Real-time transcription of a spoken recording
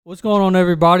What's going on,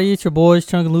 everybody? It's your boys,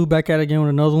 Chung and Lew, back at it again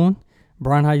with another one.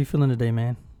 Brian, how you feeling today,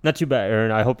 man? Not too bad, Aaron.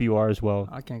 I hope you are as well.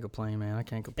 I can't complain, man. I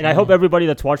can't complain. And I hope everybody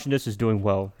that's watching this is doing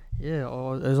well. Yeah,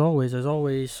 as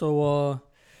always. So,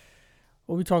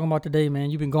 what we talking about today,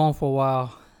 man? You've been gone for a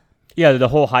while. Yeah, the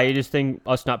whole hiatus thing,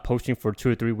 us not posting for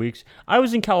 2 or 3 weeks. I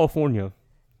was in California.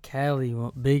 Cali,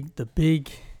 What's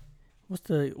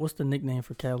the nickname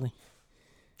for Cali?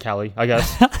 Cali, I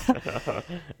guess.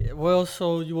 Well,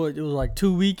 so it was like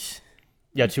 2 weeks.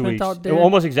 Yeah, 2 weeks. Out there?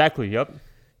 Almost exactly. Yep.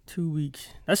 2 weeks.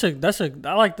 I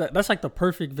like that. That's like the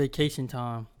perfect vacation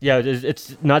time. Yeah,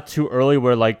 it's not too early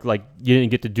where like you didn't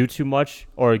get to do too much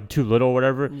or too little or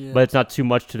whatever, Yeah. but it's not too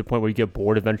much to the point where you get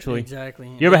bored eventually.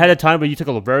 Exactly. You ever had a time where you took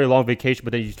a very long vacation,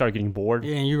 but then you started getting bored?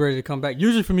 Yeah, and you're ready to come back.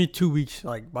 Usually for me, 2 weeks.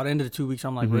 Like by the end of the 2 weeks,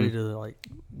 I'm like ready to like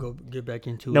go get back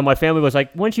into it. No, my family was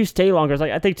like, "Once you stay longer," I was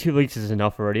like, "I think 2 weeks is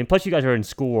enough already." And plus, you guys are in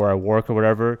school or at work or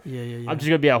whatever. Yeah. I'm just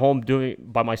gonna be at home doing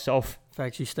it by myself. In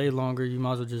fact, you stay longer, you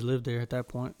might as well just live there at that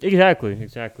point. Exactly.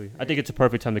 I think it's a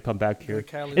perfect time to come back here.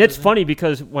 And it's funny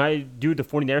because when I do the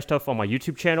 49er stuff on my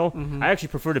YouTube channel, I actually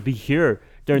prefer to be here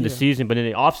during the season, but in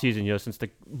the off season, since the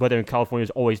weather in California is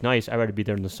always nice, I'd rather be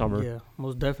there in the summer. Yeah,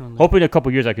 most definitely. Hopefully in a couple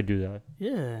years I could do that.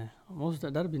 Yeah,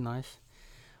 that'd be nice.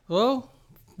 Well,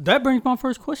 that brings my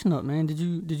first question up, man. Did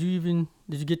you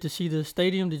get to see the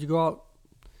stadium? Did you go out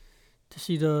to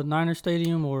see the Niner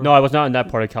Stadium? Or No, I was not in that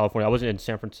part of California. I wasn't in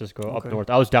San Francisco up Okay. north.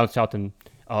 I was down south in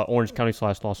Orange County /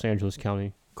 Los Angeles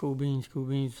County. Cool beans.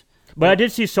 But I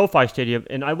did see SoFi Stadium,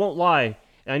 and I won't lie,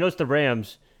 and I know it's the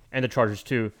Rams and the Chargers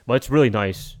too, but it's really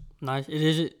nice. Nice.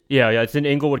 It. Yeah, it's in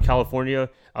Inglewood, California.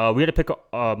 We had to pick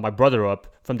my brother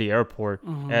up from the airport,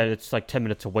 and it's like 10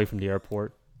 minutes away from the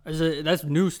airport. That's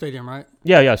new stadium, right?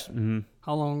 Yeah, yes. Mm-hmm.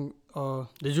 How long? Were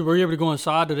you able to go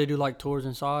inside? Did they do like tours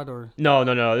inside or? No.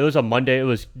 It was a Monday. It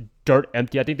was dirt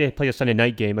empty. I think they played a Sunday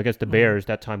night game against the Bears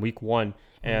that time, week 1,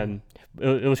 and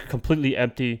it was completely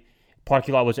empty.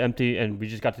 Parking lot was empty, and we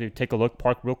just got to take a look,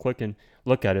 park real quick, and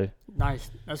look at it. Nice.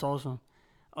 That's awesome.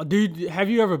 Dude, have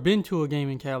you ever been to a game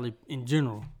in Cali in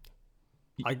general?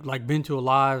 Like been to a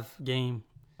live game?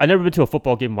 I've never been to a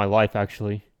football game in my life,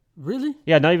 actually. Really?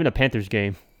 Yeah, not even a Panthers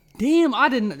game. Damn, I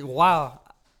didn't. Wow.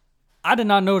 I did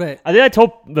not know that. I think I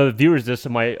told the viewers this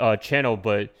on my channel,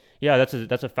 but yeah,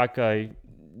 that's a fact I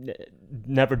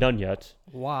never done yet.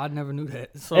 Wow, I never knew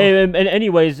that. So, and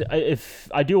anyways, if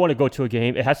I do want to go to a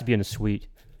game, it has to be in a suite.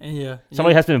 Yeah.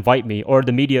 Somebody has to invite me, or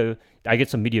the media. I get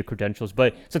some media credentials,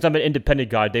 but since I'm an independent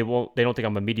guy, they don't think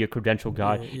I'm a media credential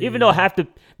guy. Even though half the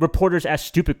reporters ask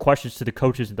stupid questions to the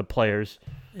coaches and the players.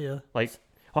 Yeah. Like,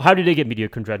 how do they get media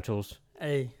credentials?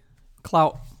 Hey,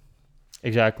 clout.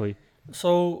 Exactly.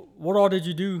 So, what all did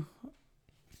you do?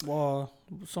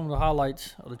 Some of the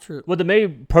highlights of the trip. Well, the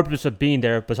main purpose of being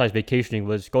there, besides vacationing,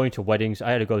 was going to weddings.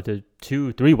 I had to go to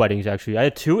 3 weddings, actually. I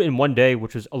had 2 in one day,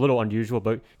 which was a little unusual,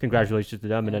 but congratulations to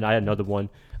them. And then I had another one,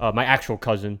 my actual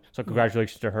cousin. So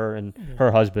congratulations to her and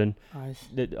her husband. Nice.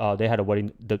 They had a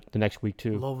wedding the next week,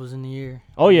 too. Love was in the air.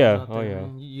 Oh, yeah.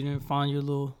 Man. You didn't find your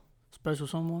little special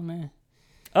someone, man?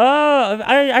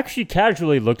 I actually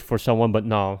casually looked for someone, but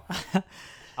no.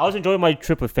 I was enjoying my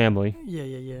trip with family.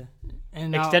 Yeah.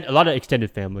 And A lot of extended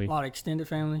family. A lot of extended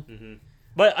family. Mm-hmm.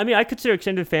 But I mean, I consider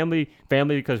extended family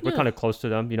because we're kind of close to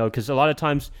them, because a lot of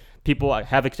times people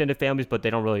have extended families, but they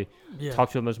don't really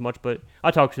talk to them as much. But I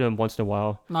talk to them once in a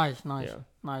while. Nice.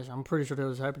 I'm pretty sure they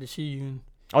was happy to see you.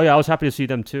 Oh yeah, I was happy to see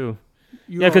them too.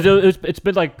 Because it's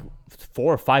been like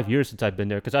 4 or 5 years since I've been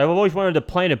there. Because I've always wanted to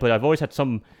plan it, but I've always had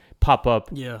some pop up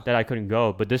that I couldn't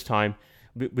go. But this time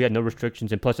we had no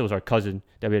restrictions, and plus it was our cousin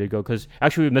that we had to go. Because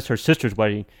actually we missed her sister's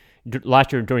wedding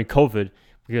last year during COVID,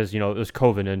 because it was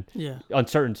COVID and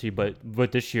uncertainty. But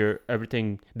with this year,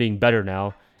 everything being better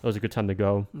now, it was a good time to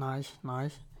go. Nice.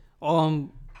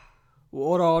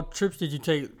 What all trips did you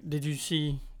take? Did you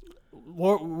see?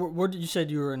 Where did you said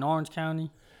you were in Orange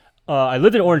County? I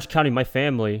lived in Orange County. My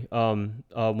family, one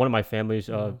of my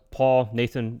families, Paul,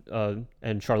 Nathan,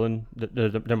 and Charlene,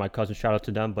 they're my cousins. Shout out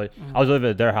to them. But I was living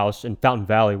at their house in Fountain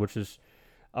Valley, which is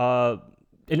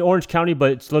in Orange County,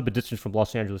 but it's a little bit distance from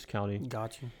Los Angeles County.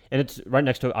 Got you. And it's right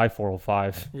next to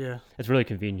I-405. Yeah. It's really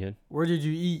convenient. Where did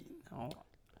you eat?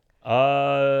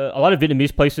 A lot of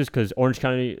Vietnamese places, because Orange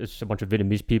County is a bunch of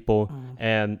Vietnamese people,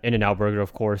 and In-N-Out Burger,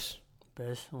 of course.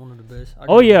 One of the best.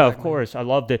 Of course. I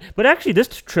loved it. But actually, this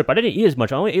trip, I didn't eat as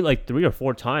much. I only ate like 3 or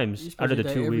 4 times out of the 2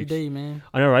 weeks. Every day, man.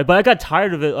 I know, right? But I got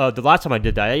tired of it the last time I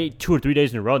did that. I ate 2 or 3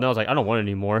 days in a row, and I was like, I don't want it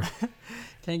anymore.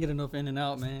 Can't get enough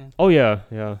In-N-Out, man. Oh, yeah.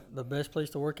 The best place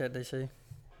to work at, they say.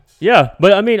 Yeah,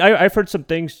 but I mean, I've heard some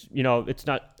things, it's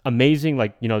not amazing,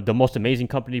 like, the most amazing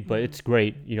company, but it's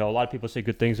great. A lot of people say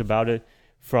good things about it.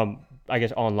 I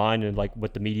guess online and like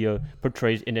what the media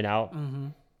portrays in and out. Mm-hmm.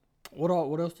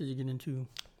 What else did you get into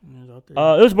when you was out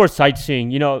there? It was more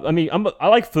sightseeing. You know, I mean, I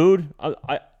like food.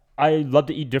 I love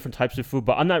to eat different types of food,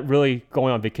 but I'm not really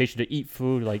going on vacation to eat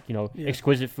food, like, you know,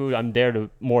 exquisite food. I'm there to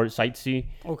more sightsee.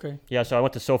 Okay. Yeah, so I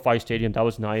went to SoFi Stadium. That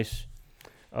was nice.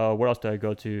 Where else did I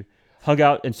go to? Hung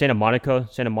out in Santa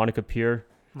Monica Pier,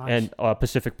 and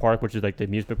Pacific Park, which is like the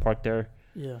amusement park there.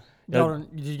 Yeah. Did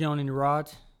you get on any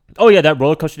rides? Oh, yeah, that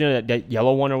roller coaster, that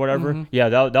yellow one or whatever. Mm-hmm. Yeah,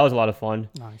 that was a lot of fun.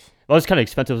 Nice. Well, it was kind of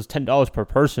expensive. It was $10 per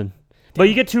person. Damn. But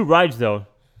you get 2 rides, though.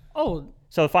 Oh.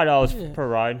 So $5 per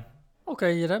ride.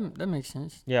 Okay, yeah, that makes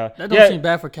sense. Yeah, that don't seem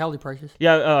bad for Cali prices.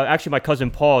 Yeah, actually, my cousin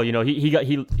Paul, you know,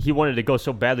 he wanted to go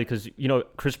so badly because, you know,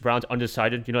 Chris Brown's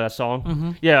Undecided, you know that song?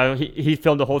 Mm-hmm. Yeah, he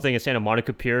filmed the whole thing in Santa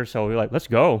Monica Pier, so we were like, let's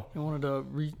go. He wanted to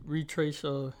retrace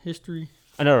history.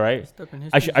 I know, right?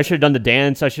 I should have done the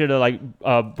dance. I should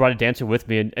have brought a dancer with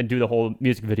me and do the whole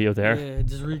music video there. Yeah,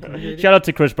 just recreate it. Shout out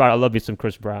to Chris Brown. I love me some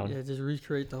Chris Brown. Yeah, just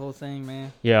recreate the whole thing,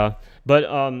 man. Yeah, but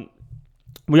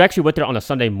we actually went there on a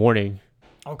Sunday morning.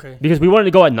 Okay. Because we wanted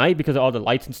to go at night because of all the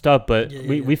lights and stuff, but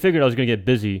we figured I was going to get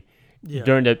busy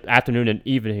during the afternoon and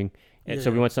evening. And so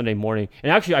we went Sunday morning.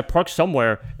 And actually, I parked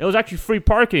somewhere. It was actually free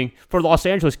parking for Los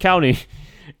Angeles County.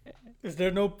 Is there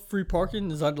no free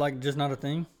parking? Is that like just not a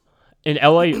thing? In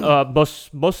LA,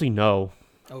 mostly no.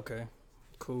 Okay.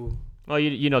 Cool. Well,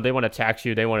 you know, they want to tax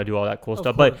you. They want to do all that cool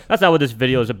stuff. But that's not what this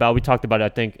video is about. We talked about it, I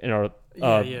think, in our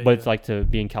what it's like to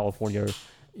be in California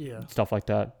or stuff like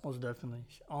that. Most definitely.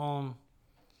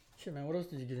 Shit, man, what else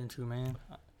did you get into, man?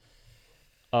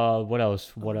 What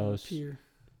else? Pier.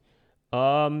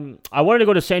 I wanted to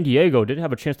go to San Diego. Didn't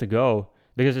have a chance to go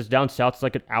because it's down south. It's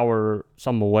like an hour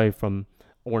something away from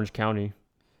Orange County.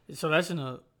 So that's in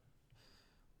a...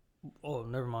 Oh,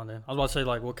 never mind then. I was about to say,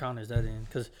 like, what county is that in?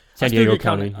 Because San Diego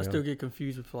County. I still get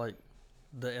confused with, like,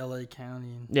 the L.A.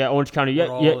 County. Orange County.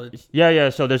 Yeah.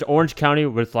 So there's Orange County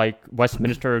with, like,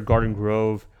 Westminster, Garden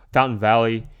Grove, Fountain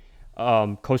Valley,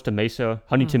 Costa Mesa,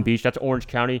 Huntington Beach. That's Orange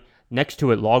County. Next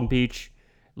to it, Long Beach,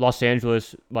 Los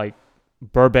Angeles, like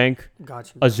Burbank,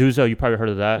 Azusa. You probably heard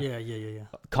of that. Yeah.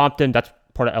 Compton. That's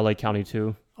part of LA County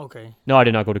too. Okay. No, I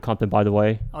did not go to Compton, by the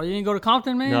way. Oh, you didn't go to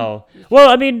Compton, man? No. Well,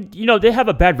 I mean, you know, they have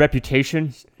a bad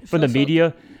reputation from the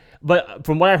media. But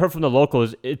from what I heard from the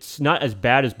locals, it's not as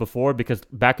bad as before because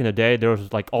back in the day, there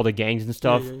was like all the gangs and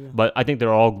stuff. Yeah. But I think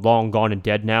they're all long gone and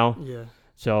dead now. Yeah.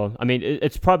 So, I mean,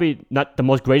 it's probably not the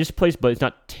most greatest place, but it's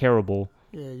not terrible.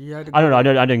 Yeah, you had to go. I don't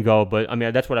know. I didn't go, but I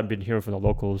mean, that's what I've been hearing from the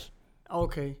locals.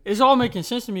 Okay. It's all making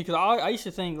sense to me because I used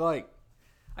to think, like,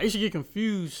 I used to get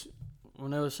confused when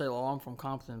they would say, "Oh, I'm from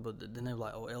Compton," but then they were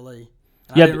like, "Oh, L.A."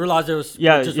 I didn't realize there was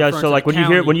just So like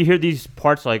when you hear these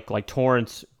parts like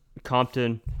Torrance,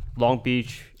 Compton, Long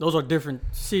Beach, those are different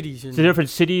cities. They're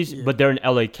different cities, but they're in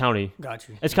LA County. Got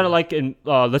you. It's kind of like in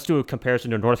let's do a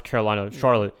comparison to North Carolina,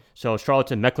 Charlotte. So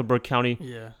Charlotte's in Mecklenburg County.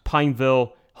 Yeah.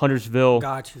 Pineville, Huntersville.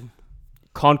 Got you.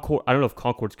 Concord. I don't know if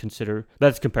Concord's considered.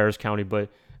 That's Cabarrus County, but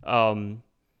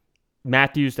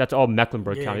Matthews, that's all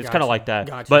Mecklenburg County. It's kind of like that.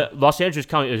 Gotcha. But Los Angeles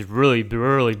County is really,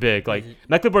 really big. Like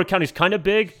Mecklenburg County is kind of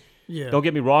big. Yeah. Don't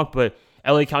get me wrong, but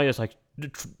LA County is like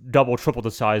double, triple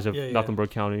the size of Mecklenburg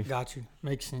County. Got you.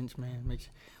 Makes sense, man.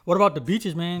 What about the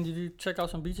beaches, man? Did you check out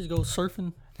some beaches? Go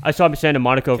surfing? I saw Santa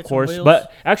Monica, of course.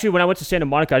 But actually, when I went to Santa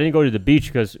Monica, I didn't go to the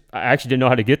beach because I actually didn't know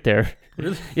how to get there.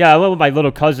 Really? Yeah, I went with my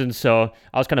little cousins, so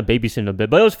I was kind of babysitting a bit.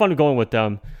 But it was fun going with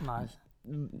them. Nice.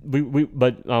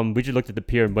 We just looked at the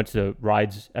pier and went to the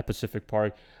rides at Pacific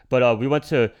Park. But we went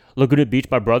to Laguna Beach.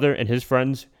 My brother and his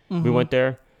friends. We went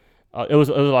there. It was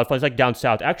a lot of fun. It's like down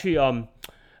south. Actually,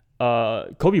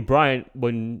 Kobe Bryant,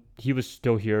 when he was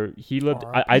still here, he lived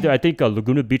either I think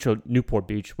Laguna Beach or Newport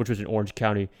Beach, which was in Orange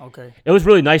County. Okay. It was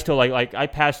really nice to like I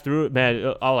passed through it,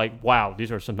 man. I was like, wow,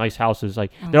 these are some nice houses.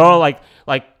 Like they're all like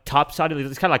top sided.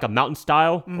 It's kind of like a mountain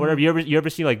style. Whatever. You ever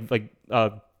see like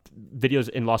videos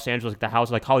in Los Angeles, like the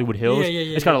house like Hollywood Hills?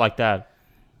 Yeah. It's kind of like that.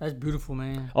 That's beautiful,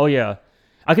 man. Oh yeah,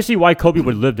 I can see why Kobe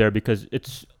would live there because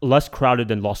it's less crowded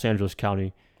than Los Angeles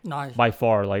County. Nice. By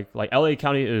far, like LA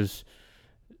County is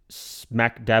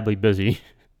smack dably busy.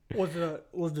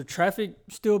 Was the traffic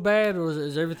still bad, or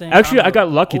is everything? Actually, I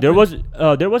got lucky. Open?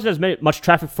 There wasn't as much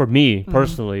traffic for me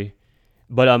personally,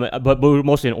 but we were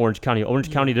mostly in Orange County.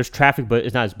 Orange County, there's traffic, but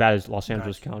it's not as bad as Los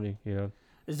Angeles County. Yeah.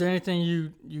 Is there anything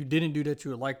you didn't do that you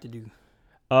would like to do?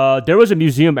 There was a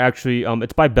museum actually.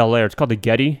 It's by Bel Air. It's called the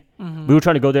Getty. We were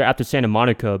trying to go there after Santa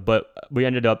Monica, but we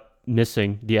ended up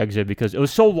missing the exit because it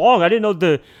was so long. I didn't know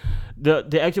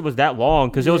the exit was that long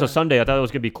because it was a Sunday. I thought it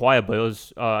was gonna be quiet, but it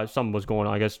was something was going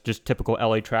on. I guess just typical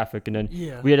LA traffic. And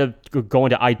then we had to go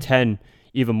into I-10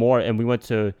 even more, and we went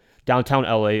to downtown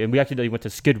LA, and we actually went to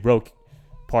Skid Row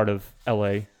part of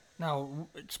LA. Now,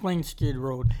 explain Skid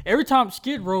Row. Every time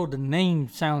Skid Row, the name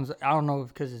sounds, I don't know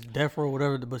because it's Death Row or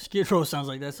whatever, but Skid Row sounds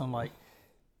like that's some like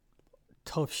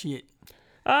tough shit.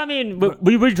 I mean,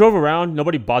 we drove around.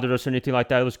 Nobody bothered us or anything like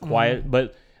that. It was quiet.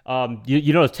 But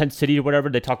you know, Tent City or whatever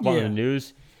they talk about in the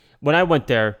news. When I went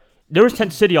there was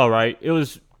Tent City, all right. It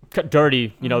was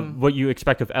dirty, you know, what you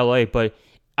expect of LA. But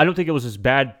I don't think it was as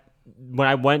bad when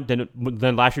I went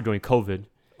than last year during COVID.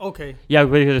 Okay. Yeah,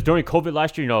 because during COVID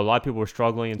last year, you know, a lot of people were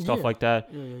struggling and stuff like that.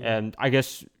 Yeah. And I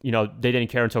guess, you know, they didn't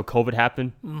care until COVID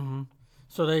happened. Mm-hmm.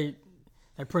 So they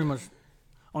pretty much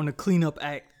on the cleanup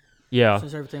act. Yeah.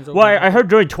 Since everything's open. Well, I heard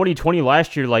during 2020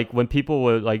 last year, like when people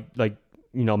would like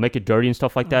you know, make it dirty and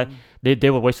stuff like that, they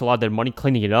would waste a lot of their money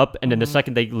cleaning it up, and then the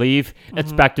second they leave,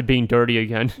 it's back to being dirty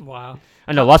again. Wow.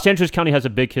 I know Los Angeles County has a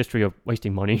big history of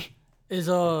wasting money.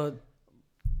 How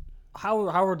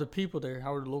are the people there?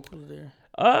 How are the locals there?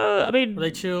 I mean, are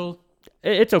they chill?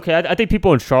 It's okay. I think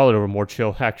people in Charlotte are more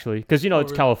chill actually, because you know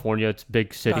it's really? California, it's a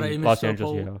big city, Los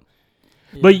Angeles. Yeah.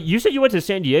 But you said you went to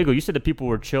San Diego. You said the people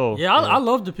were chill. Yeah, I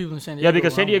love the people in San Diego. Yeah,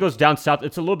 because San Diego's down south.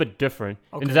 It's a little bit different.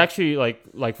 Okay. And it's actually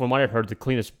like from what I heard, the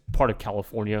cleanest part of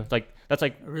California. Like that's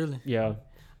like really. Yeah.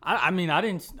 I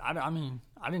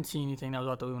didn't see anything that was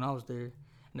out the way when I was there, and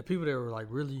the people there were like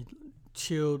really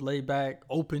chilled, laid back,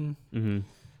 open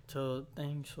to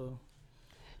things. So.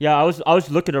 Yeah, I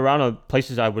was looking around on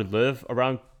places I would live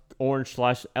around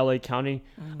Orange/LA County.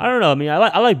 I don't know. I mean, I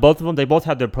like both of them. They both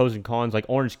have their pros and cons. Like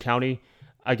Orange County,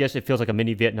 I guess it feels like a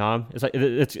mini Vietnam. It's like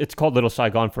it's called Little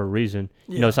Saigon for a reason.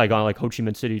 Yeah. You know, Saigon, like Ho Chi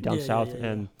Minh City down south,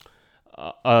 and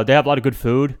they have a lot of good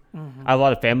food. I have a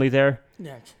lot of family there.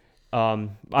 Yeah.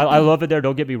 I love it there.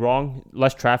 Don't get me wrong.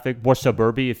 Less traffic, more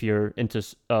suburby if you're into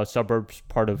suburbs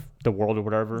part of the world or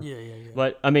whatever. Yeah.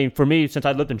 But I mean, for me, since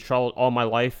I lived in Charlotte all my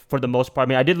life, for the most part, I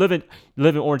mean, I did live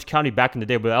in Orange County back in the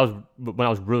day, but that was when I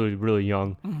was really, really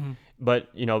young. But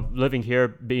you know, living here,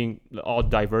 being all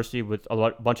diversity with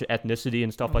bunch of ethnicity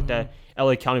and stuff like that,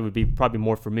 LA County would be probably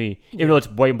more for me. Even though it's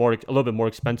a little bit more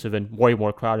expensive and way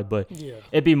more crowded, but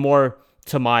it'd be more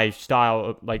to my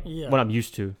style, like what I'm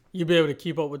used to. You'll be able to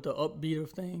keep up with the upbeat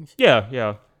of things.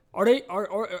 Yeah. Are they?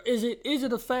 Is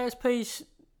it a fast paced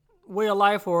way of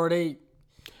life, or are they?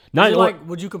 Not like,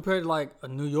 would you compare it to like a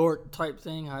New York type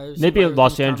thing? Maybe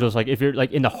Los Angeles, like if you're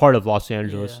like in the heart of Los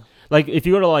Angeles. Like if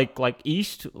you go to like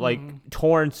east, like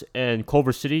Torrance and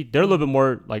Culver City, they're a little bit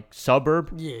more like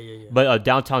suburb. Yeah. But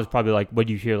downtown is probably like what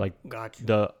you hear, like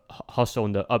the hustle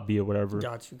and the upbeat or whatever.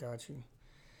 Got you.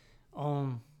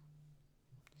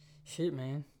 Shit,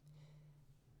 man.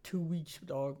 2 weeks,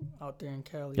 dog, out there in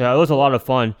Cali. Yeah, it was a lot of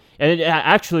fun. And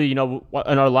actually, you know,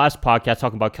 in our last podcast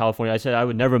talking about California, I said I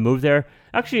would never move there.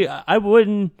 Actually, I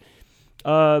wouldn't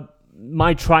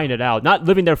mind trying it out. Not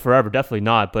living there forever, definitely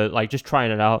not. But like just trying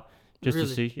it out, just to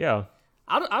see. Yeah.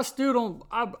 I still don't.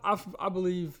 I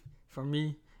believe for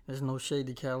me, there's no shade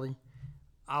to Cali.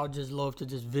 I would just love to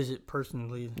just visit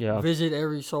personally. Yeah. Visit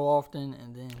every so often,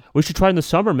 and then. We should try in the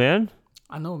summer, man.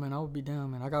 I know, man. I would be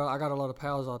down, man. I got a lot of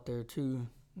pals out there too.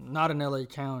 Not in LA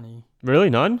County. Really,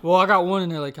 none? Well, I got one in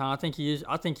LA County.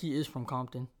 I think he is from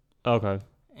Compton. Okay.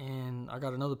 And I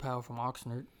got another pal from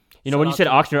Oxnard. You know, when you said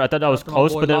Oxnard, I thought that was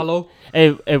close, but then,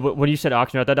 when you said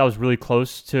Oxnard, I thought that was really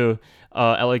close to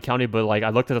LA County. But like, I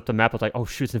looked up the map, I was like, oh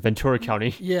shoot, it's in Ventura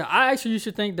County. Yeah, I actually used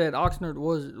to think that Oxnard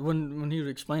was when he would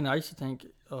explain it. I used to think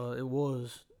it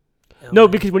was. LA. No,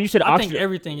 because when you said Oxnard, I think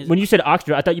everything is. When you said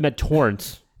Oxnard, I thought you meant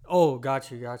Torrance. Oh,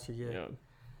 got you. Yeah.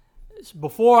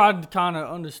 Before I kind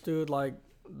of understood like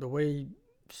the way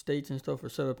states and stuff are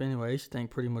set up anyway, I used to think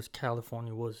pretty much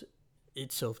California was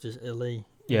itself just LA in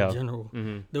general.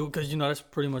 Because you know that's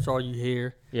pretty much all you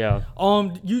hear. Yeah.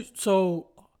 Did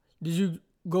you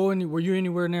go were you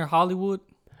anywhere near Hollywood?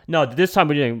 No, this time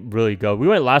we didn't really go. We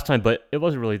went last time, but it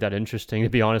wasn't really that interesting to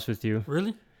be honest with you.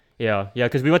 Really? Yeah,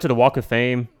 because we went to the Walk of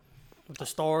Fame. With the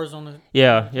stars on it.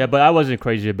 Yeah, but I wasn't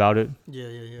crazy about it.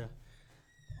 Yeah.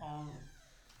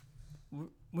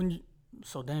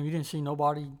 Damn, you didn't see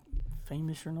nobody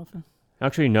famous or nothing?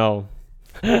 Actually, no.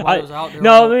 Was out there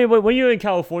I mean, when you're in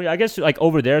California, I guess like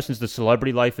over there, since the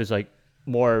celebrity life is like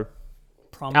more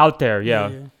out there,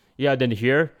 yeah, than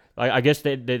here. Like, I guess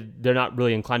they're not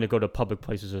really inclined to go to public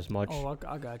places as much. Oh,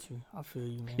 I got you. I feel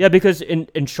you, man. Yeah, because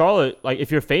in Charlotte, like if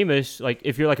you're famous, like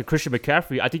if you're like a Christian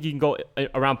McCaffrey, I think you can go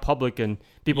around public and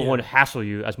people won't hassle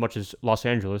you as much as Los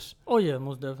Angeles. Oh yeah,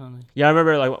 most definitely. Yeah, I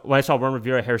remember like when I saw Ron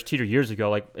Rivera at Harris Teeter years ago,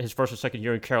 like his first or second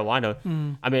year in Carolina.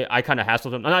 I mean, I kind of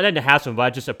hassled him. I didn't hassle him, but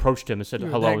I just approached him and said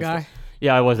hello. That guy.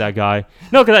 Yeah, I was that guy.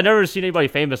 No, because I never seen anybody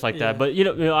famous like that. But you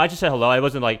know, I just said hello. I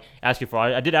wasn't like asking for.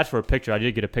 I did ask for a picture. I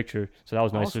did get a picture, so that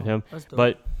was nice of him.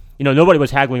 But you know, nobody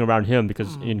was haggling around him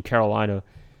because in Carolina.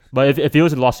 But if he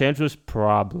was in Los Angeles,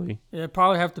 probably. Yeah,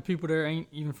 probably half the people there ain't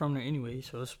even from there anyway.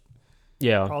 So it's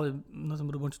probably nothing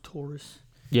but a bunch of tourists.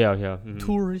 Yeah, yeah. Mm-hmm.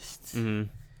 Tourists. Mm-hmm.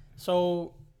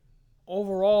 So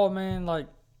overall, man, like,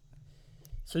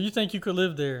 so you think you could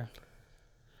live there?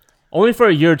 Only for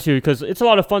a year or two, because it's a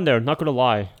lot of fun there. Not gonna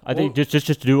lie. I think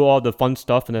just do all the fun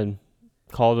stuff and then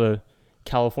call the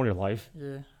California life.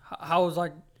 Yeah. How was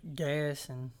like gas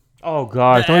and? Oh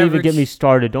gosh, don't even get me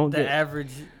started.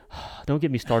 Average. Don't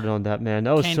get me started on that, man.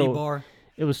 That was candy bar.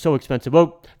 It was so expensive.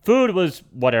 Well, food was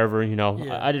whatever, you know.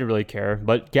 Yeah. I didn't really care,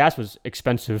 but gas was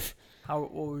expensive.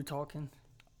 What were we talking?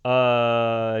 You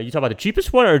talk about the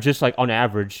cheapest one or just like on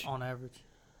average? On average.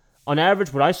 On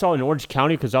average, what I saw in Orange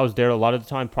County, because I was there a lot of the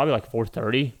time, probably like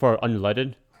 $4.30 for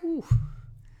unleaded. Ooh.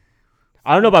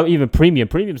 I don't know about even premium.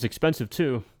 Premium's expensive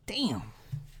too. Damn.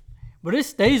 But it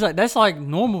stays like that's like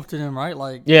normal to them, right?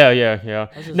 Like yeah.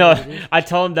 No, I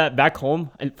tell them that back home,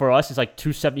 and for us it's like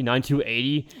 $2.79,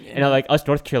 $2.80, and like us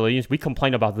North Carolinians, we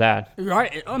complain about that.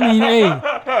 Right. I mean,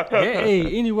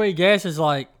 hey. Anyway, gas is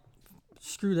like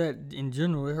screw that in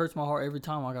general. It hurts my heart every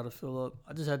time I got to fill up.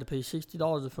 I just had to pay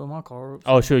 $60 to fill my car up. So.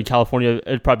 Oh, sure. In California,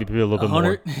 it'd probably be a little bit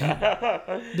more.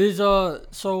 There's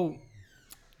so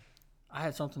I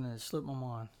had something that slipped my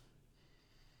mind.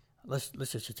 Let's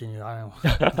just continue. I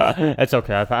don't. That's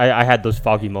okay. I had those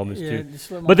foggy moments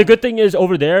too. But the good thing is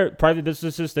over there, private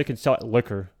businesses, they can sell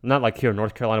liquor. Not like here in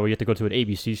North Carolina where you have to go to an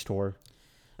ABC store.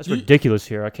 That's ridiculous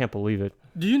here. I can't believe it.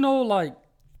 Do you know, like,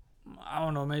 I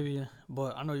don't know, maybe,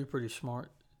 but I know you're pretty smart.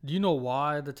 Do you know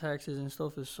why the taxes and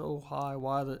stuff is so high?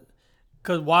 Why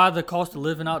the cost of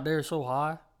living out there is so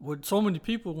high? With so many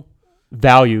people.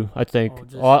 Value, I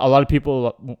think. A lot of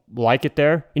people like it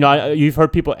there. You know, you've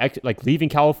heard people like leaving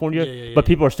California, but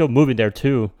people are still moving there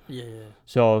too. Yeah.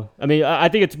 So, I mean, I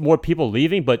think it's more people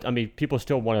leaving, but I mean, people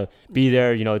still want to be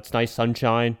there. You know, it's nice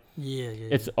sunshine. Yeah.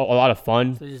 It's a lot of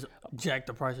fun. So they just jack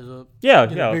the prices up. Yeah,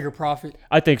 get a bigger profit.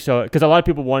 I think so, because a lot of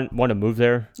people want to move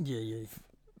there. Yeah.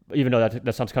 Even though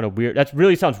that sounds kind of weird. That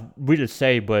really sounds weird to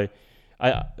say, but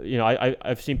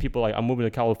I've seen people like, I'm moving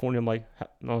to California. I'm like,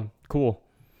 oh, cool.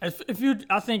 If you,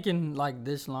 I think in like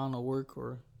this line of work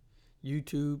or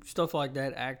YouTube stuff like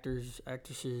that, actors,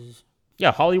 actresses.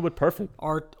 Yeah, Hollywood, perfect.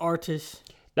 Artists.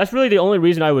 That's really the only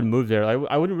reason I would move there.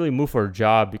 I wouldn't really move for a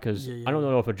job because I don't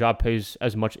know if a job pays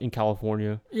as much in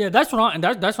California. Yeah, that's what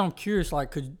I'm curious.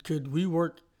 Like, could we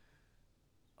work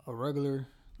a regular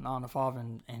 9 to 5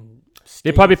 and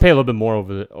they probably pay a little bit more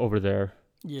over there.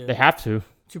 Yeah, they have to.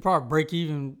 You probably break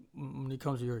even when it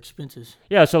comes to your expenses.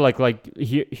 Yeah, so like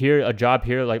here a job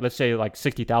here, like let's say like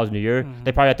 $60,000 a year,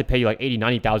 they probably have to pay you like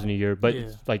 $80,000-$90,000 a year, but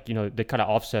it's like, you know, they kind of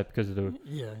offset because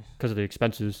of the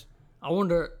expenses. I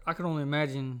wonder. I can only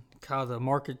imagine how the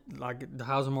market, like the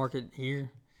housing market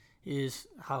here, is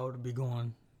how it'll be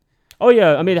going. Oh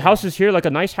yeah, I mean the houses here, like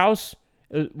a nice house,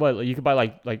 what you could buy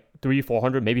like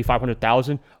 $300,000-$400,000, maybe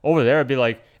 $500,000. Over there, it'd be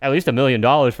like at least $1 million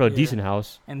for a decent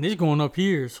house. And this going up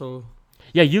here, so.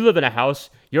 Yeah, you live in a house.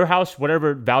 Your house,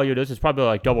 whatever value it is probably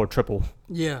like double or triple.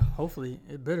 Yeah, hopefully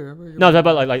it better. No, it's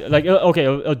about like okay,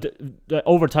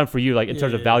 over time for you, like in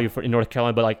terms of value for in North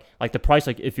Carolina, but like the price,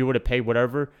 like if you were to pay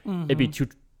whatever, it'd be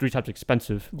 2-3 times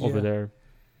expensive over there.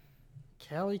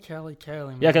 Cali.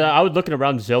 Man. Yeah, because I was looking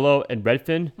around Zillow and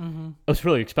Redfin. It was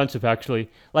really expensive actually.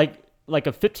 Like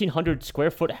a 1,500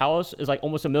 square foot house is like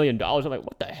almost $1 million. I'm like,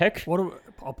 what the heck? What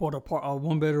a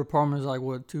one bedroom apartment is like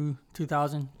what,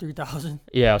 2,000, 3,000?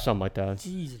 Yeah, something like that.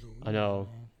 Jesus, I know.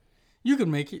 Man. You could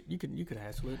make it. You could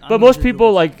hassle it. But most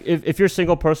people, like if you're a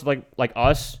single person like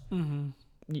us,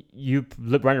 you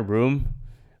rent a room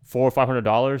 $400 or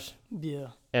 $500. Yeah.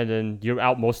 And then you're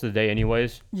out most of the day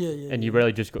anyways. Yeah. And you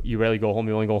rarely go home.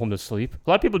 You only go home to sleep. A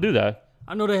lot of people do that.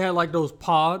 I know they had like those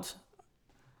pods.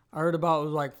 I heard about it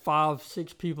was like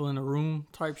 5-6 people in a room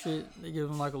type shit. They give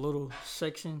them like a little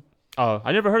section. Oh,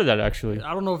 I never heard of that actually.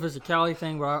 I don't know if it's a Cali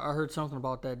thing, but I heard something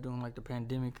about that during like the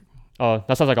pandemic. Oh,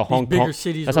 that sounds like a Hong Kong. Bigger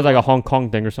cities. That sounds like a Hong Kong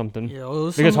thing or something.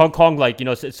 Yeah, because Hong Kong, like, you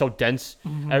know, it's so dense.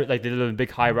 Like they live in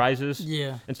big high rises.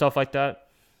 Yeah. And stuff like that.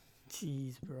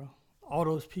 Jeez, bro, all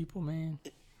those people, man.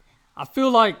 I feel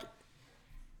like,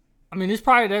 I mean, it's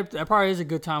probably that probably is a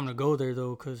good time to go there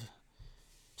though, because.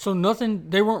 So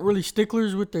they weren't really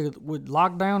sticklers with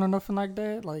lockdown or nothing like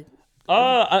that, like.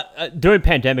 During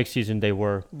pandemic season they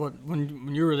were. But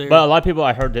when you were there. But a lot of people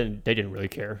I heard they didn't really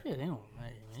care. Yeah, they don't.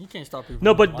 Man, you can't stop people.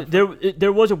 No, but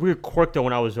there was a weird quirk though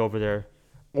when I was over there.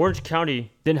 Orange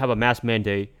County didn't have a mask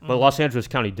mandate, but Los Angeles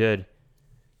County did.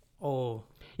 Oh.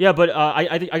 Yeah, but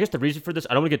I guess the reason for this,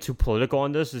 I don't want to get too political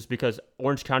on this, is because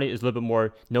Orange County is a little bit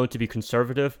more known to be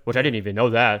conservative, which I didn't even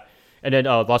know that. And then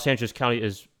Los Angeles County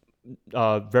is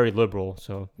very liberal.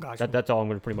 So that's all I'm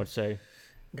going to pretty much say.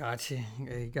 Gotcha.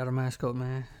 Hey, you got a mask up,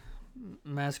 man.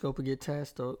 Mask up or get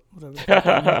tasked up. Whatever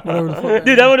the fuck.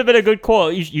 Dude, that would have been a good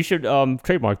call. You should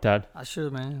trademark that. I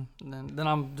should, man. Then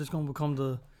I'm just going to become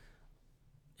the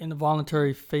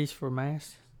involuntary face for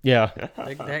masks. Yeah.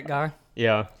 that guy.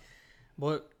 Yeah.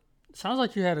 But sounds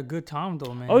like you had a good time,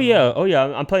 though, man. Oh, yeah.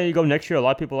 I'm planning to go next year. A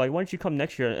lot of people are like, why don't you come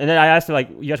next year? And then I asked them, like,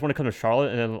 you guys want to come to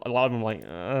Charlotte? And then a lot of them are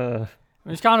like,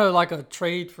 It's kind of like a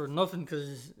trade for nothing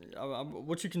because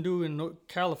what you can do in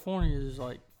California is,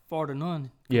 like, far to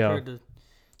none. Yeah.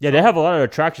 They have a lot of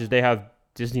attractions. They have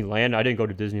Disneyland. I didn't go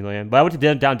to Disneyland. But I went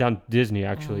to downtown Disney,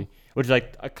 actually, which is,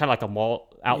 like, kind of like a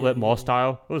mall, outlet mall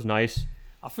style. It was nice.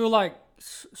 I feel like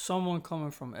someone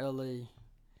coming from L.A.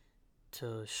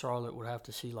 to Charlotte would have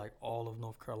to see like all of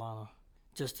North Carolina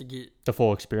just to get the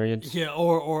full experience. Yeah,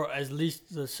 or at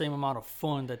least the same amount of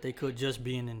fun that they could just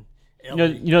being in LA.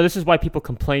 You know, this is why people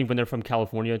complain when they're from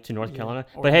California to North Carolina.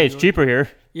 But hey, it's cheaper here.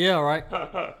 Yeah, right.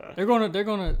 They're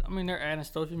gonna. I mean, they're adding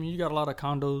stuff. I mean, you got a lot of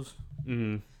condos.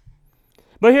 Mm-hmm.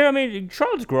 But here, I mean,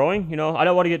 Charlotte's growing. You know, I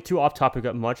don't want to get too off topic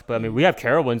that much, but I mean, we have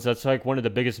Carowinds. That's like one of the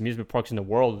biggest amusement parks in the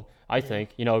world. I think.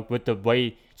 You know, with the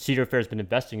way Cedar Fair's been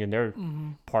investing in their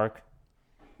park.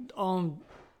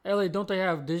 LA, don't they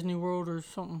have Disney World or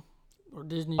something? Or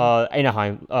Disney?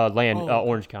 Anaheim,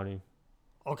 Orange County.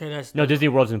 Okay, No, Disney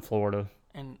World's in Florida,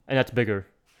 and that's bigger.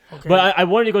 Okay. But I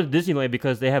wanted to go to Disneyland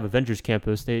because they have Avengers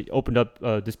Campus. They opened up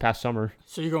this past summer.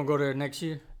 So you're gonna go there next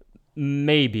year?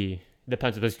 Maybe.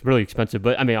 Depends if it's really expensive.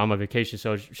 But I mean, I'm on vacation,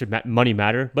 so should money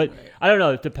matter? But I don't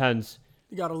know. It depends.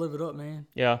 You gotta live it up, man.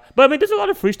 Yeah, but I mean, there's a lot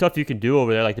of free stuff you can do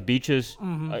over there, like the beaches,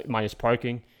 minus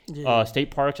parking. Yeah.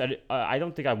 State parks. I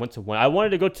don't think I went to one. I wanted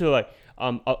to go to like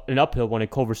an uphill one in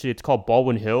Culver City. It's called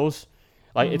Baldwin Hills.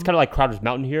 Like it's kind of like Crowder's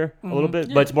Mountain here a little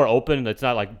bit, but it's more open. It's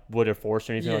not like wood or forest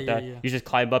or anything like that. Yeah. You just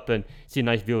climb up and see a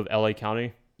nice view of LA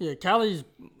County. Yeah, Cali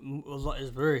is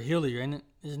very hilly,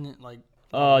 isn't it? Like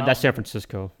that's San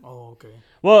Francisco. Oh, okay.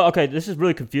 Well, okay, this is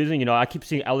really confusing. You know, I keep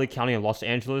seeing LA County and Los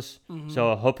Angeles,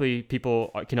 so hopefully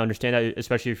people can understand that,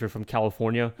 especially if you're from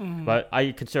California. But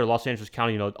I consider Los Angeles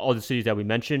County, you know, all the cities that we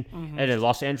mentioned, and then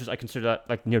Los Angeles, I consider that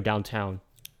like near downtown.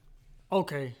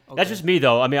 Okay. That's just me,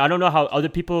 though. I mean, I don't know how other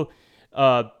people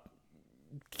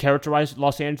characterize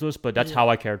Los Angeles, but that's how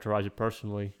I characterize it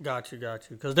personally. Got you.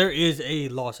 Because there is a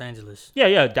Los Angeles.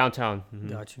 Yeah, downtown.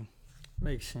 Got you.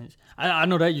 Makes sense. I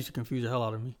know that used to confuse the hell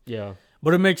out of me. Yeah.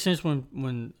 But it makes sense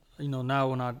when you know, now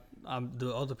when I'm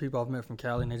the other people I've met from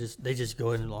Cali, and they just go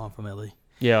ahead and I'm from LA.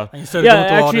 Yeah.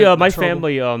 Actually, my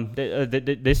family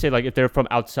they say like if they're from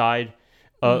outside,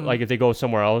 like if they go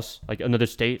somewhere else, like another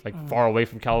state, like far away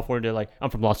from California, they're like, I'm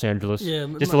from Los Angeles. Yeah.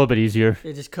 Just a little bit easier.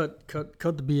 Yeah, just cut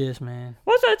the BS, man.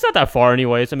 Well, it's not that far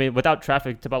anyways. I mean, without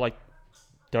traffic, it's about like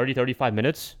 35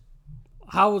 minutes.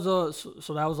 How was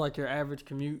so that was like your average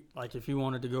commute, like if you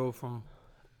wanted to go from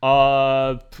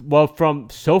well, from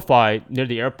SoFi near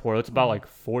the airport, it's about like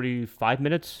 45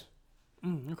 minutes.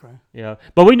 Okay. Yeah,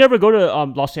 but we never go to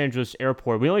Los Angeles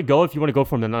airport. We only go if you want to go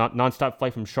from the nonstop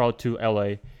flight from Charlotte to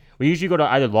LA. We usually go to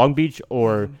either Long Beach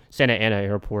or Santa Ana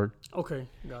Airport. Okay.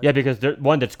 Yeah, because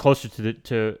one, that's closer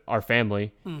to our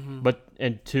family,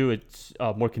 and two, it's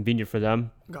more convenient for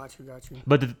them. Got you.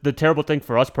 But the terrible thing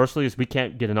for us personally is we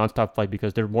can't get a nonstop flight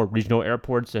because they're more regional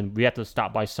airports, and we have to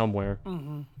stop by somewhere.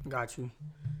 Got you.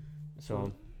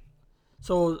 So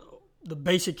the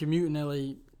basic commute in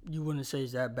LA, you wouldn't say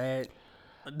is that bad?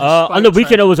 On the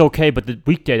weekend it was okay, but the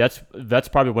weekday that's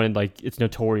probably when like it's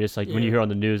notorious. Like when you hear on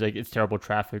the news, like it's terrible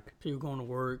traffic. People going to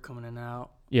work, coming in and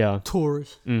out. Yeah.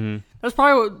 Tourists. That's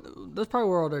probably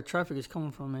where all that traffic is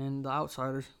coming from, man. The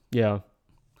outsiders. Yeah.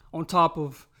 On top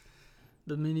of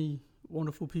the many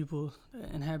wonderful people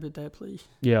that inhabit that place.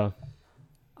 Yeah.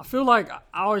 I feel like I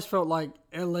always felt like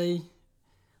L.A.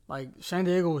 Like San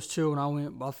Diego was chill when I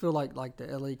went, but I feel like the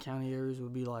L.A. County areas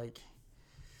would be like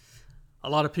a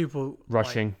lot of people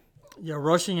rushing.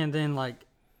 Rushing and then like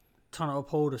trying to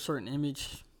uphold a certain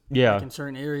image. Yeah. Like in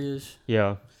certain areas.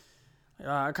 Yeah.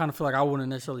 I kind of feel like I wouldn't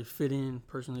necessarily fit in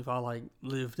personally if I like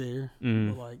lived there.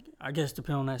 But like I guess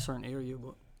depending on that certain area,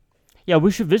 but. Yeah,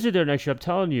 we should visit there next year. I'm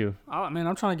telling you. Man,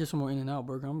 I'm trying to get some more In-N-Out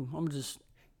burger. I'm just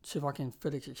see if I can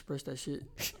FedEx Express that shit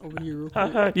over here real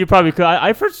quick. You probably could.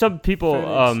 I've heard some people.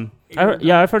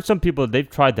 I've heard some people they've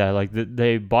tried that. Like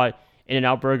they bought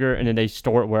In-N-Out burger and then they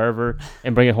store it wherever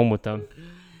and bring it home with them.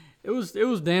 It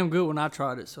was damn good when I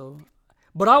tried it. So,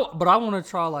 but I want to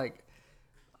try like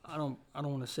I don't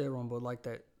want to say it wrong, but like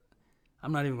that.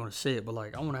 I'm not even gonna say it, but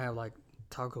like I want to have like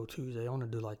Taco Tuesday. I want to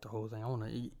do like the whole thing. I want to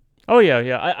eat. Oh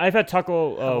yeah. I've had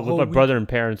taco with my brother and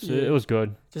parents. Yeah. It was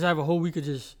good. Just have a whole week of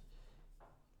just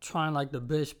trying like the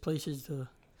best places to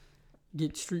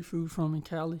get street food from in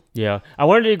Cali. Yeah, I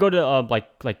wanted to go to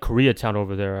like Koreatown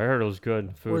over there. I heard it was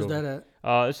good food. Where's that at?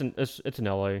 It's in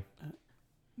LA.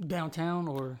 Downtown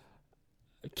or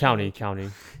county.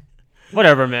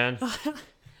 Whatever, man.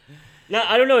 Yeah,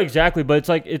 I don't know exactly, but it's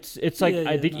like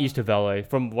I think east of LA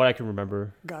from what I can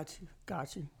remember. Got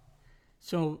you.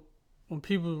 So when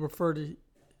people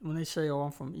when they say, "Oh,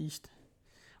 I'm from East,"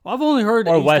 well, I've only heard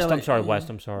or East West. LA. I'm sorry, West.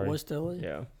 I'm sorry. West LA.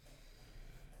 Yeah.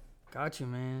 Got you,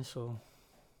 man. So.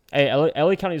 Hey,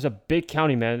 LA County is a big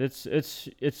county, man. It's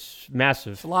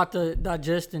massive. It's a lot to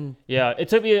digest and. Yeah, it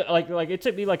took me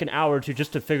like an hour or two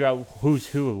just to figure out who's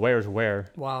who, where's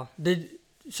where. Wow.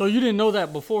 So you didn't know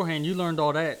that beforehand? You learned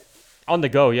all that. On the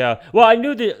go, yeah. Well, I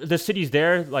knew the cities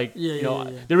there. Like, yeah.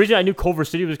 The reason I knew Culver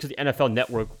City was because the NFL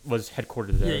Network was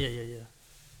headquartered there. Yeah.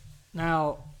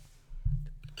 Now,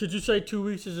 could you say 2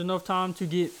 weeks is enough time to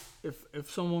get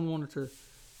if someone wanted to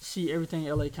see everything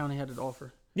LA County had to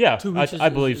offer? Yeah, 2 weeks I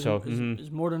believe so. Is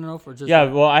more than enough, or just? Yeah,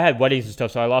 well, I had weddings and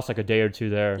stuff, so I lost like a day or two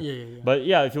there. Yeah. But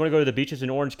yeah, if you want to go to the beaches in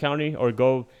Orange County or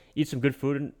go eat some good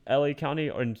food in LA County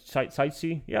or in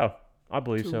sightsee, yeah, I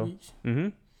believe 2 so. weeks. Mm-hmm.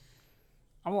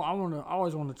 I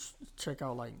always want to check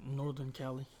out like Northern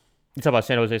Cali. You talk about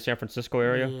San Jose, San Francisco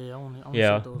area? Yeah. I want to see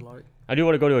what those like. I do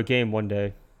want to go to a game one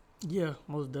day. Yeah,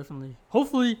 most definitely.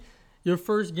 Hopefully, your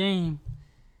first game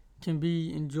can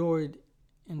be enjoyed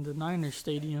in the Niners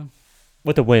stadium.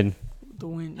 With the win.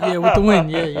 Yeah, with the win.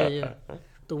 Yeah.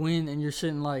 The win, and you're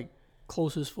sitting like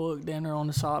close as fuck down there on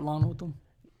the sideline with them.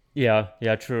 Yeah,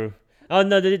 true. Oh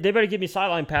no, they better give me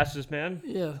sideline passes, man.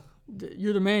 Yeah.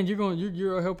 You're the man.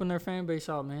 You're helping their fan base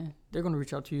out, man. They're gonna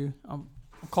reach out to you. I'm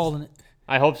calling it.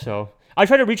 I hope so. I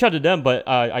tried to reach out to them, but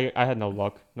I had no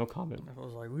luck. No comment. I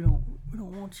was like, we don't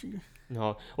want you.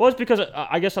 No. Well, it's because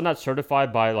I guess I'm not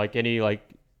certified by like any like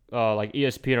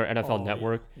ESPN or NFL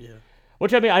Network. Yeah.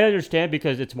 Which I mean I understand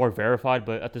because it's more verified,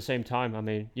 but at the same time, I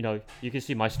mean you can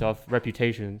see my stuff,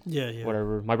 reputation. Yeah.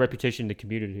 Whatever, my reputation in the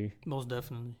community. Most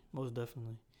definitely.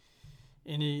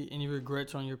 Any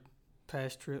regrets on your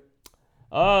past trip?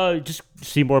 Just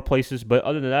see more places, but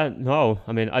other than that, no.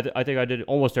 I mean, I think I did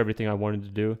almost everything I wanted to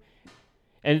do,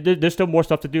 and there's still more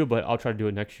stuff to do, but I'll try to do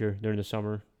it next year during the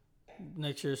summer.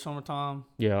 Next year, summertime.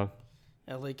 Yeah.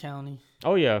 LA County.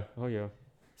 Oh yeah.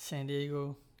 San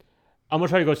Diego. I'm gonna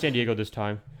try to go to San Diego this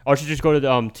time. Or I should just go to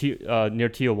the near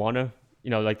Tijuana.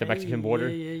 Like the Mexican border.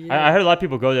 Yeah. I heard a lot of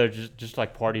people go there just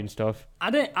like party and stuff.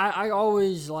 I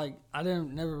always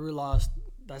never realized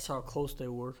that's how close they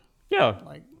were. Yeah.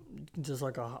 Like. Just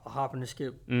like a hop and a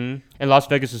skip. Mm-hmm. And Las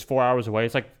Vegas is 4 hours away.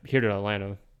 It's like here to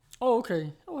Atlanta. Oh,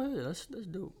 okay. Oh, yeah, that's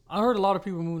dope. I heard a lot of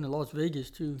people moving to Las Vegas,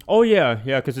 too. Oh, yeah,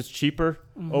 because it's cheaper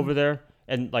over there.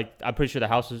 And, like, I'm pretty sure the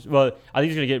houses... Well, I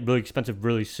think it's going to get really expensive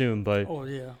really soon, but... Oh,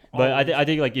 yeah. But I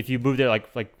think, like, if you moved there, like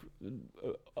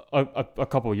a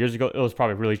couple of years ago, it was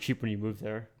probably really cheap when you moved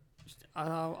there.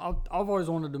 I've always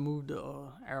wanted to move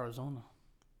to Arizona.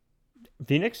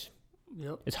 Phoenix?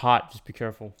 Yep. It's hot. Just be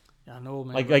careful. Yeah, I know,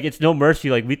 man. Like it's no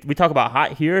mercy. Like we talk about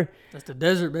hot here. That's the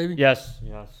desert, baby. Yes.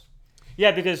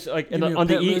 Yeah, because like on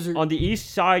the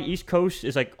east side, East Coast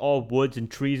is like all woods and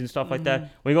trees and stuff like that.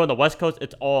 When you go on the West Coast,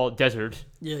 it's all desert.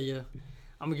 Yeah.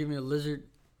 I'm gonna give me a lizard.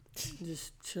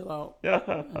 Just chill out. Yeah.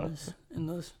 In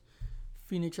this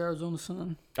Phoenix, Arizona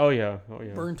sun. Oh yeah.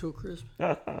 Burn to a crisp.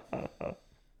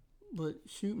 But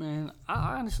shoot, man,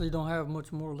 I honestly don't have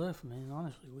much more left, man.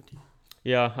 Honestly, with you.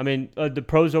 Yeah, I mean, the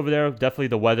pros over there, definitely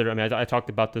the weather. I mean, I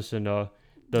talked about this in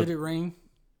Did it rain?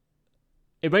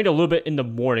 It rained a little bit in the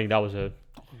morning. That was it.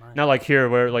 Oh, nice. Not like here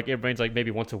where like it rains like maybe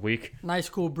once a week. Nice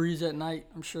cool breeze at night,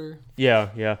 I'm sure.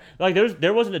 Yeah. Like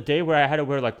there wasn't a day where I had to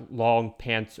wear like long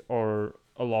pants or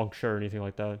a long shirt or anything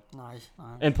like that. Nice.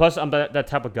 And plus, I'm that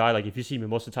type of guy. Like if you see me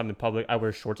most of the time in public, I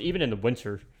wear shorts, even in the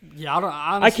winter. Yeah,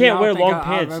 I can't wear long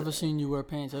pants. I've never seen you wear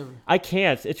pants ever. I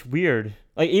can't. It's weird.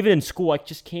 Like even in school, I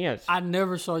just can't. I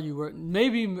never saw you wear.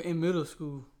 Maybe in middle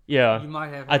school. Yeah. You might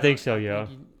have. I think so. Yeah.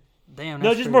 Damn.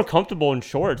 No, just more comfortable in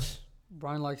shorts.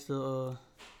 Brian likes to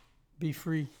be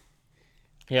free.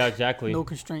 Yeah, exactly. No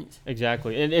constraints.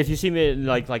 Exactly. And if you see me in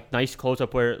like nice clothes, I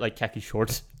wear like khaki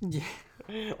shorts. Yeah.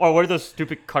 Or wear those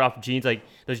stupid cut-off jeans, like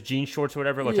those jean shorts or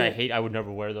whatever, which I hate. I would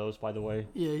never wear those, by the way.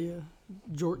 Yeah.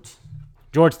 Jorts.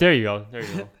 There you go.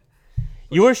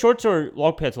 You wear shorts or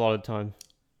long pants a lot of the time?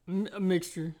 A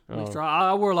mixture.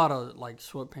 I wear a lot of like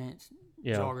sweatpants,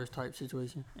 joggers type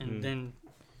situation, and then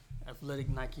athletic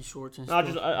Nike shorts and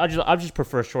stuff. I just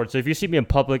prefer shorts. So if you see me in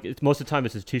public, most of the time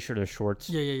it's a t-shirt or shorts.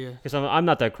 Yeah. Because I'm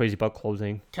not that crazy about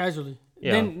clothing. Casually.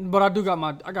 Yeah. But I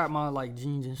got my like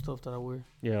jeans and stuff that I wear.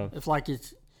 Yeah. If like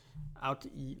it's out to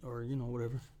eat or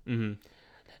whatever.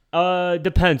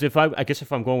 Depends. I guess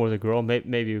if I'm going with a girl,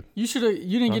 maybe. You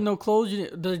didn't get no clothes.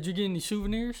 Did you get any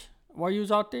souvenirs while you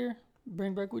was out there?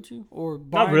 Bring back with you or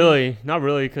buy not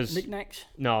really, because knickknacks?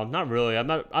 No, not really. I'm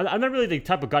not really the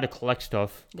type of guy to collect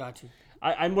stuff. Got you.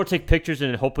 I more take pictures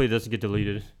and hopefully it doesn't get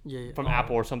deleted. Yeah. From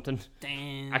Apple or something.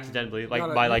 Damn. Accidentally,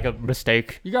 by like a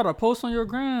mistake. You got to post on your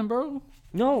gram, bro.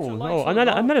 No.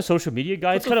 I'm not a social media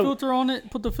guy. Put the filter on it.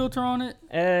 Put the filter on it.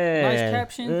 Nice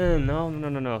caption.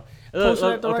 No. Post it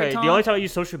at the right time. The only time I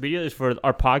use social media is for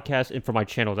our podcast and for my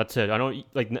channel. That's it. I don't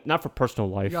not for personal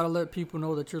life. You gotta let people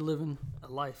know that you're living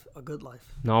a good life.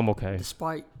 No, I'm okay.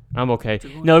 I'm okay.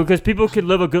 No, because people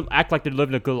can act like they're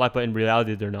living a good life, but in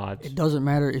reality they're not. It doesn't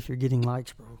matter if you're getting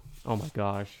likes, bro. Oh my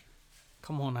gosh.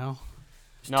 Come on now.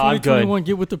 No, I'm good.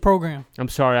 Get with the program. I'm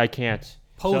sorry, I can't.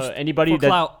 Post so anybody for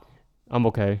clout. I'm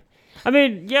okay. I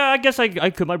mean, yeah, I guess I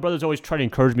could. My brother's always trying to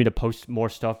encourage me to post more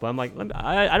stuff, but I'm like,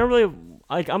 I don't really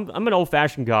like. I'm an old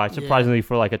fashioned guy, surprisingly,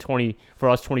 for like for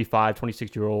us 25,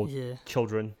 26-year-old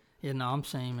children. Yeah, no, I'm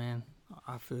saying, man,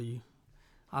 I feel you.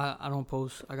 I don't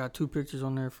post. I got 2 pictures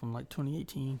on there from like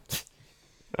 2018.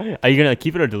 Are you gonna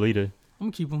keep it or delete it? I'm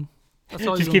gonna keep them.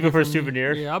 Just keep it for a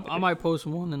souvenir. Yeah, I might post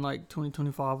one in like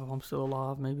 2025 if I'm still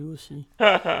alive. Maybe we'll see.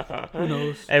 Who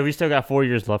knows? Hey, we still got 4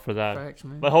 years left for that. Facts,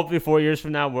 man. But hopefully 4 years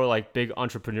from now, we're like big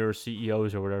entrepreneurs,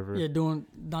 CEOs, or whatever. Yeah,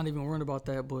 not even worrying about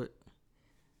that. But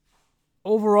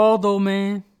overall, though,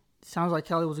 man, sounds like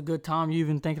Cali was a good time. You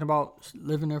even thinking about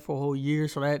living there for a whole year,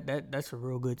 so that's a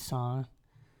real good sign.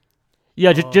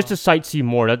 Yeah, just to sightsee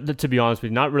more. To be honest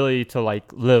with you, not really to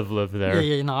like live there.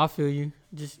 Yeah, no, I feel you.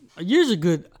 Just a year's a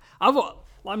good.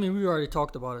 I mean, we already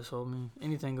talked about it, so I mean,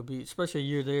 anything could be, especially a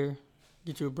year there,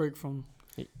 get you a break from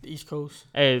the East Coast.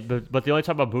 Hey, but the only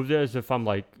time I move there is if I'm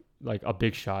like a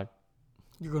big shot.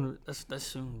 You're gonna that's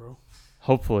soon, bro.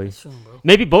 Hopefully, that's soon, bro.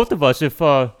 Maybe both of us if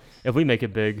we make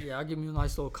it big. Yeah, I'll give you a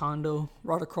nice little condo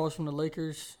right across from the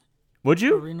Lakers. Would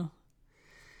you? Arena.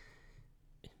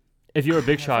 If you're a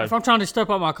big shot. If I'm trying to step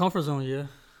out my comfort zone, yeah.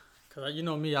 Because you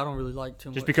know me, I don't really like too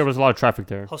much. Just because there's a lot of traffic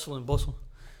there. Hustle and bustle.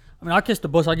 I mean, I'll catch the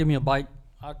bus. I'll give me a bike.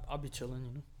 I'll be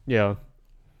chilling, Yeah.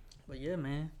 But yeah,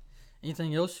 man.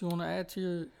 Anything else you want to add to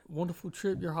your wonderful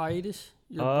trip, your hiatus?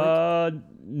 No,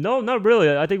 not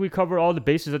really. I think we cover all the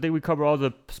bases. I think we cover all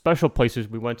the special places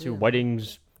we went to.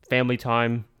 Weddings, family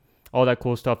time, all that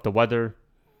cool stuff, the weather.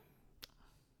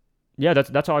 Yeah,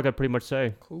 that's all I got to pretty much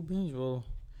say. Cool beans. Well,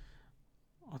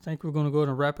 I think we're going to go ahead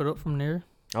and wrap it up from there.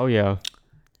 Oh, yeah.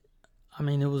 I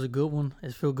mean, it was a good one.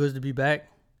 It feels good to be back.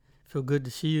 Feel good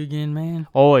to see you again, man.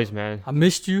 Always, man. I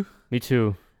missed you. Me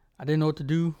too. I didn't know what to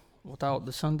do without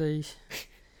the Sundays.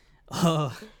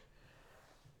 And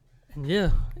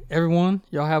yeah, everyone,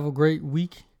 y'all have a great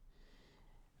week.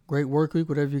 Great work week,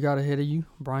 whatever you got ahead of you.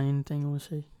 Brian, anything you want to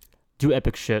say? Do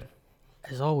epic shit.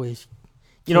 As always.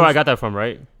 You know where I got that from,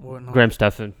 right? What, no? Graham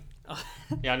Stephan.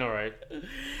 Yeah, I know, right?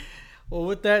 Well,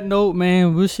 with that note,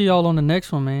 man, we'll see y'all on the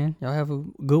next one, man. Y'all have a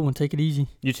good one. Take it easy.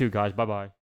 You too, guys. Bye-bye.